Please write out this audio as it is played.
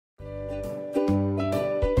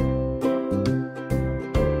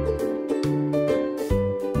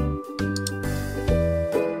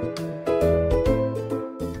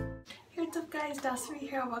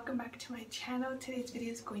y'all, welcome back to my channel. Today's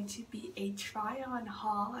video is going to be a try on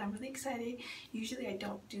haul. I'm really excited. Usually I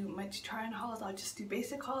don't do much try on hauls, I'll just do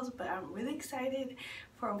basic hauls, but I'm really excited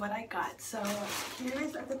for what I got. So here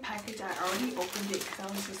is the package. I already opened it because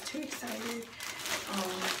I was just too excited.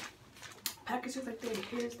 Package is like this.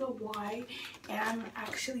 Here's the why, and I'm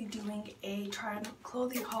actually doing a try on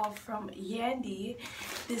clothing haul from Yandy,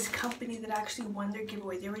 this company that actually won their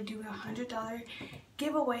giveaway. They were doing a $100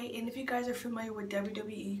 giveaway, and if you guys are familiar with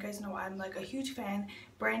WWE, you guys know I'm like a huge fan.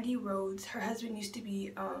 Brandy Rhodes, her husband used to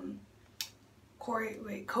be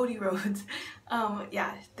Cody Rhodes.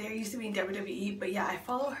 Yeah, they used to be in WWE, but yeah, I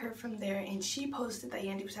follow her from there, and she posted that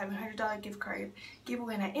Yandy was having a $100 gift card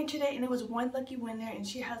giveaway, and I entered it, and it was one lucky winner, and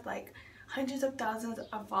she has like hundreds of thousands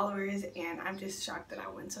of followers, and I'm just shocked that I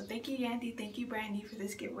won. So thank you, Yandy, thank you, Brandy, for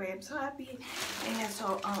this giveaway. I'm so happy. And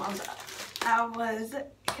so I was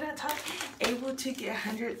able to get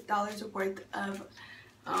 $100 worth of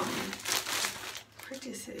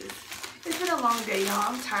purchases. It's been a long day, y'all.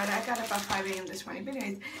 I'm tired. I got up at 5 a.m. this morning. But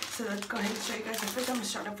anyways, so let's go ahead and show you guys. So first I'm gonna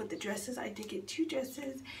start off with the dresses. I did get 2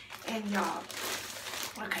 dresses, and y'all,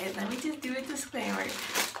 okay, let me just do a disclaimer.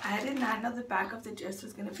 I did not know the back of the dress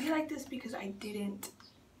was gonna be like this because I didn't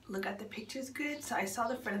look at the pictures good. So I saw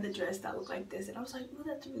the front of the dress that looked like this, and I was like, oh,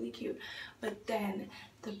 that's really cute. But then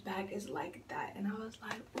the back is like that, and I was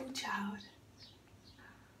like, oh, child.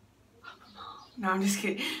 No, I'm just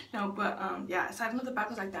kidding. No, but yeah, so I didn't know the back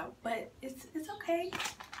was like that, but it's okay.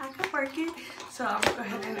 I can work it. So I'm gonna go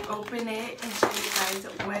ahead and open it and show you guys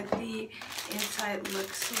what the inside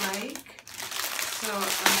looks like. So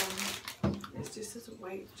it's just this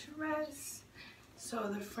white dress. So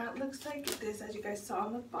the front looks like this, as you guys saw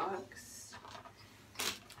in the box,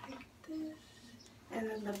 like this, and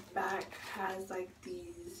then the back has like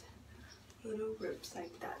these little rips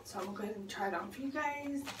like that. So I'm gonna go ahead and try it on for you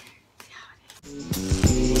guys. See how it is.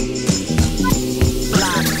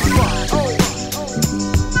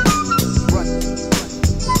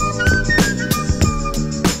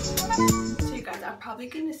 So you guys, I'm probably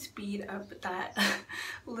gonna speed up that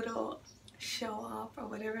little show off or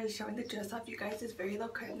whatever is showing the dress off. You guys, it's very low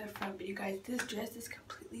cut in the front, but you guys, this dress is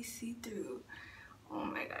completely see-through. Oh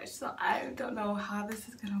my gosh, so I don't know how this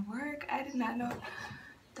is gonna work. I did not know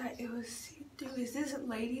that it was see-through. Is this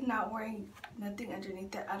lady not wearing nothing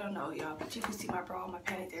underneath it? I don't know, y'all, but you can see my bra, my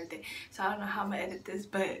panties, everything. So I don't know how I'm gonna edit this,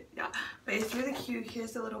 but yeah, but it's really cute.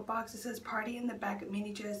 Here's the little box. It says party in the back,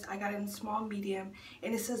 mini dress. I got it in small, medium,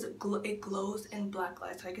 and it says it glows in black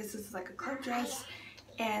light. So I guess this is like a club dress.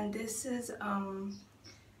 And this is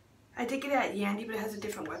I did get it at Yandy, but it has a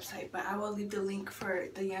different website, but I will leave the link for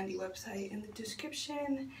the Yandy website in the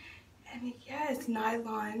description. And yeah, it's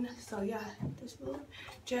nylon. So yeah, this little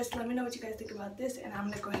dress. Let me know what you guys think about this, and I'm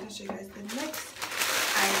gonna go ahead and show you guys the next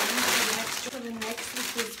item. So the next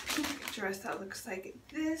is this pink dress that looks like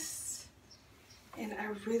this. And I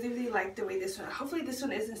really like the way this one, hopefully this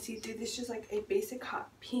one isn't see-through. This is just like a basic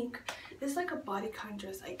hot pink. This is like a bodycon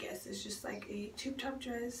dress, I guess. It's just like a tube top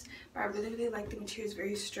dress, but I really like the material. It's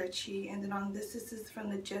very stretchy. And then on this is from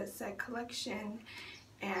the Jet Set collection,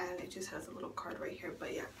 and it just has a little card right here.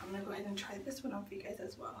 But yeah, I'm gonna go ahead and try this one on for you guys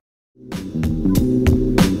as well.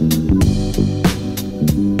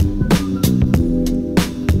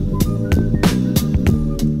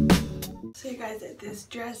 So you guys, this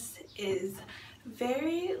dress is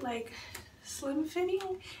very like slim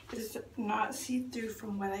fitting. It's not see-through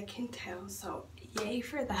from what I can tell, so yay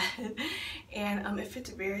for that. And it fits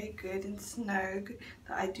very good and snug.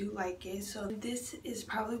 I do like it. So this is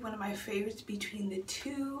probably one of my favorites between the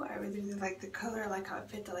two. I really like the color. I like how it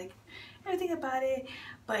fits. I like everything about it.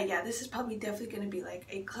 But yeah, this is probably definitely going to be like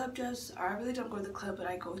a club dress. I really don't go to the club, but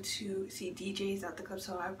I go to see DJs at the club,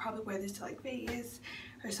 so I probably wear this to like Vegas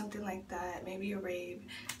or something like that, maybe a rave.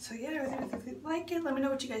 So yeah, I really like it. Let me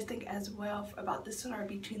know what you guys think as well about this one, or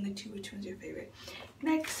between the two, which one's your favorite.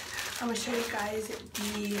 Next, I'm gonna show you guys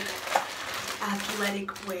the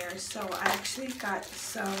athletic wear. So I actually got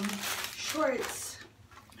some shorts.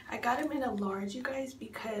 I got them in a large, you guys,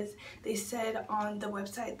 because they said on the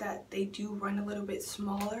website that they do run a little bit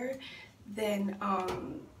smaller than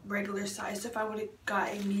regular size. So if I would have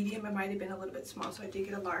got a medium, it might have been a little bit small. So I did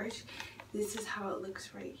get a large. This is how it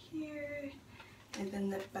looks right here, and then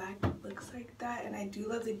the back looks like that. And I do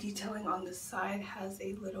love the detailing on the side. Has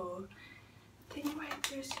a little thing right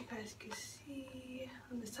there so you guys can see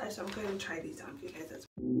on the side. So I'm going to try these on for you guys as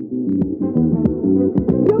well.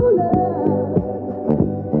 Your love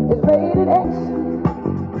is rated X.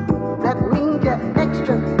 That means you're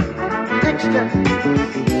extraordinary.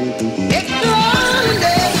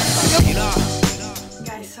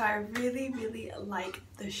 Guys, so I really like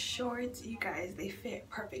the shorts, you guys, they fit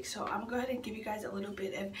perfect. So I'm gonna go ahead and give you guys a little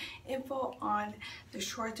bit of info on the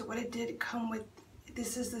shorts and what it did come with.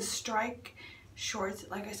 This is the strike shorts.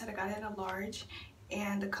 Like I said, I got it in a large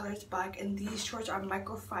and the color is black, and these shorts are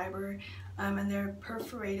microfiber, and they're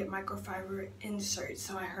perforated microfiber inserts.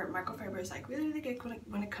 So I heard microfiber is like really good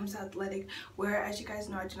when it comes to athletic wear. As you guys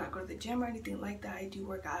know, I do not go to the gym or anything like that. I do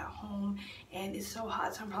work out at home, and it's so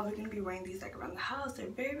hot, so I'm probably going to be wearing these like around the house. They're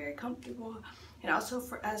very comfortable. And also,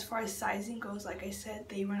 for as far as sizing goes, like I said,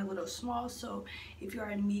 they run a little small. So if you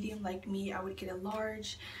are a medium like me, I would get a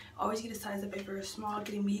large. Always get a size up. If you're a small,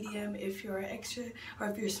 get a medium. If you're extra, or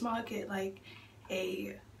if you're small, get like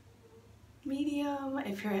a medium.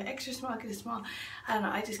 If you're an extra small, get a small. I don't know,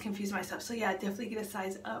 I just confuse myself. So yeah, definitely get a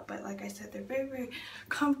size up. But like I said, they're very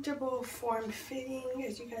comfortable, form-fitting,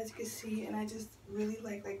 as you guys can see, and I just really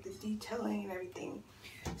like the detailing and everything.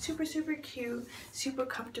 Super cute, super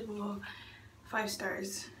comfortable. 5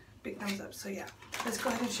 stars, big thumbs up. So yeah, let's go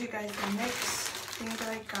ahead and show you guys the next thing that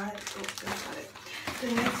I got. Oh, that's not it.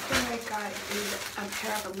 The next thing I got is a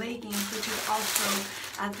pair of leggings, which is also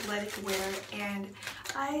athletic wear. And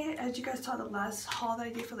as you guys saw, the last haul that I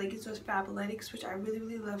did for leggings was Fabletics, which I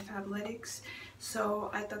really love Fabletics. So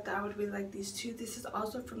I thought that I would really like these two. This is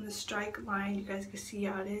also from the Strike line. You guys can see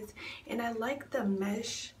how it is. And I like the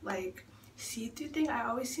mesh, like, see-through thing. I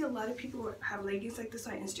always see a lot of people have leggings like this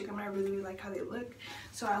on Instagram, and I really like how they look.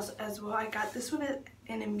 So as well, I got this one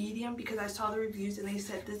in a medium because I saw the reviews and they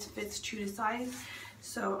said this fits true to size.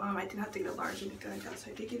 So I didn't have to get a large or anything like that, so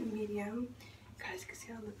I did get a medium. You guys can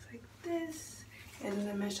see how it looks like this, and then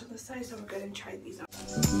the mesh on the side. So I'm going to try these on.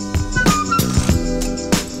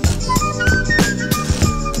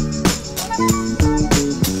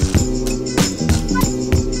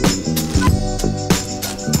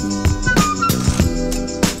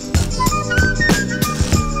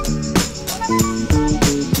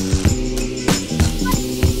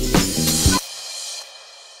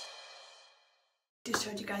 Just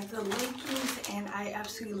showed you guys the leggings, and I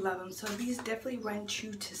absolutely love them. So these definitely run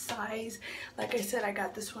true to size. Like I said, I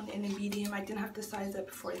got this one in a medium. I didn't have to size up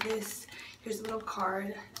for this. Here's a little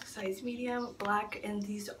card, size medium, black, and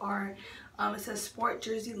these are it says sport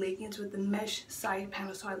jersey leggings with the mesh side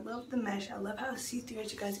panel. So I love the mesh. I love how see-through,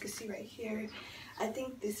 as you guys can see right here. I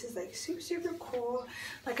think this is like super cool.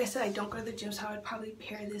 Like I said, I don't go to the gym, so I would probably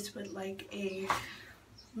pair this with like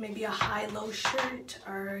maybe a high-low shirt,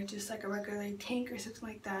 or just like a regular tank or something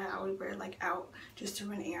like that. I would wear like out just to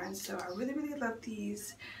run errands. So I really love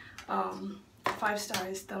these. 5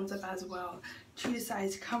 stars, thumbs up as well. True to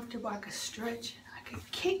size, comfortable. I could stretch, I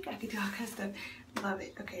could kick, I could do all kinds of stuff. Love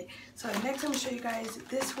it. Okay, so next I'm gonna show you guys.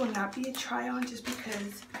 This will not be a try on just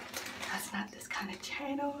because that's not this kind of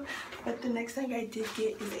channel. But the next thing I did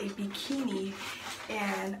get is a bikini,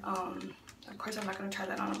 and of course, I'm not going to try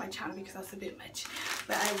that on my channel because that's a bit much.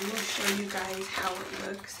 But I will show you guys how it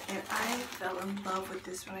looks. And I fell in love with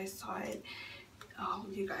this when I saw it. Oh,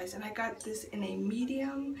 you guys. And I got this in a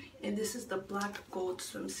medium. And this is the black gold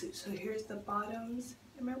swimsuit. So here's the bottoms.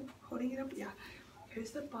 Am I holding it up? Yeah.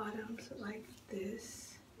 Here's the bottoms like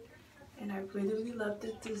this. And I really love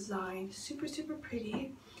the design. Super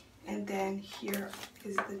pretty. And then here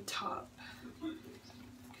is the top.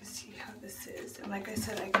 See how this is. And like I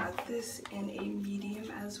said, I got this in a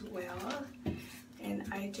medium as well. And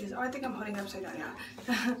I think I'm holding it upside down,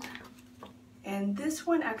 yeah. And this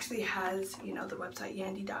one actually has, you know, the website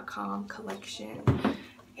yandy.com collection,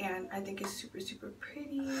 and I think it's super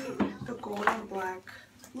pretty. The gold and black,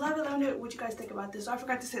 love it. Let me know what you guys think about this. I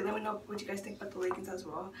forgot to say, let me know what you guys think about the leggings as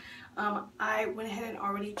well. I went ahead and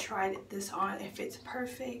already tried this on. It fits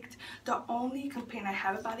perfect. The only complaint I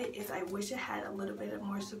have about it is I wish it had a little bit of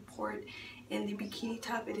more support in the bikini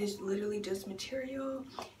top. It is literally just material,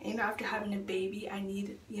 and you know, after having a baby, I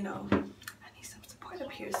need, you know, some support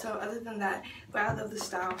up here. So other than that, but I love the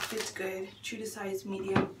style. Fits good. True to size,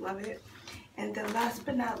 medium. Love it. And then last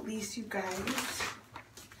but not least, you guys,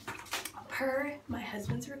 per my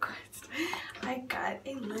husband's request, I got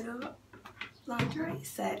a little lingerie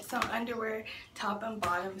set. So underwear, top and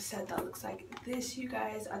bottom set that looks like this, you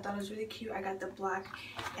guys. I thought it was really cute. I got the black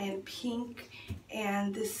and pink,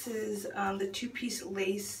 and this is the 2-piece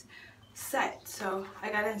lace set. So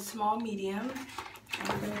I got it in small, medium, and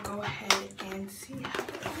we're gonna go ahead and see how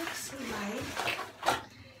it looks like.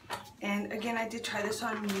 And again, I did try this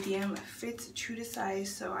on medium. It fits true to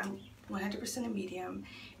size, so I'm 100% a medium.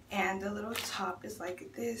 And the little top is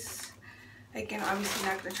like this. Again, obviously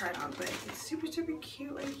not gonna try it on, but it's super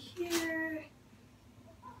cute right here.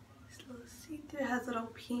 This little see-through has little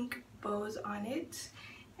pink bows on it.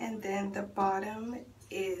 And then the bottom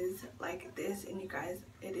is like this, and you guys,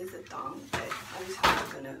 it is a thong, but obviously I'm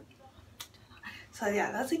not gonna. So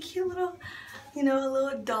yeah, that's a cute little, you know, a little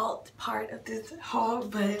adult part of this haul.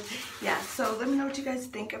 But yeah, so let me know what you guys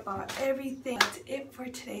think about everything. That's it for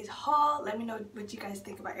today's haul. Let me know what you guys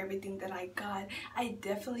think about everything that I got. I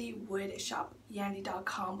definitely would shop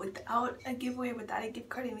yandy.com without a giveaway, without a gift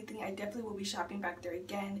card, anything. I definitely will be shopping back there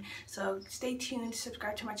again. So stay tuned,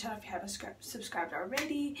 subscribe to my channel if you haven't subscribed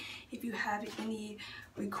already. If you have any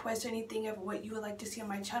requests or anything of what you would like to see on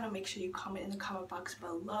my channel, make sure you comment in the comment box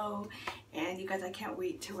below. And you guys, I can't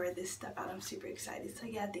wait to wear this stuff out. I'm super excited. So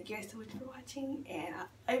yeah, thank you guys so much for watching, and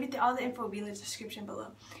everything, all the info will be in the description below.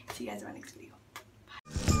 See you guys in my next video.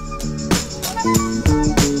 Bye.